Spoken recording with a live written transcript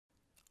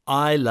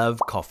I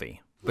love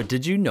coffee, but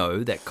did you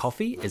know that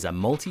coffee is a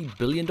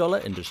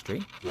multi-billion-dollar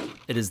industry?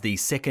 It is the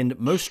second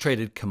most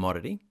traded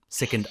commodity,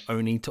 second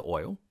only to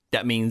oil.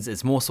 That means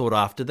it's more sought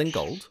after than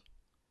gold.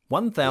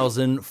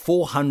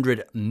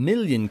 1,400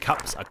 million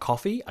cups of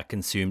coffee are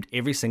consumed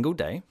every single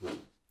day.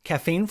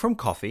 Caffeine from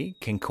coffee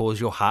can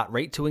cause your heart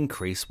rate to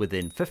increase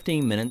within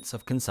 15 minutes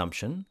of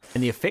consumption,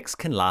 and the effects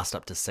can last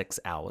up to 6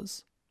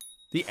 hours.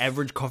 The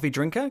average coffee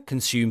drinker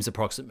consumes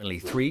approximately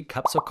 3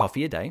 cups of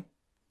coffee a day,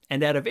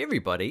 and out of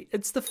everybody,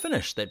 it's the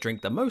Finnish that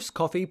drink the most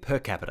coffee per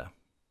capita.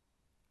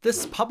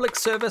 This public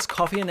service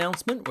coffee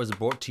announcement was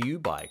brought to you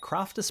by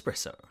Craft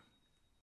Espresso.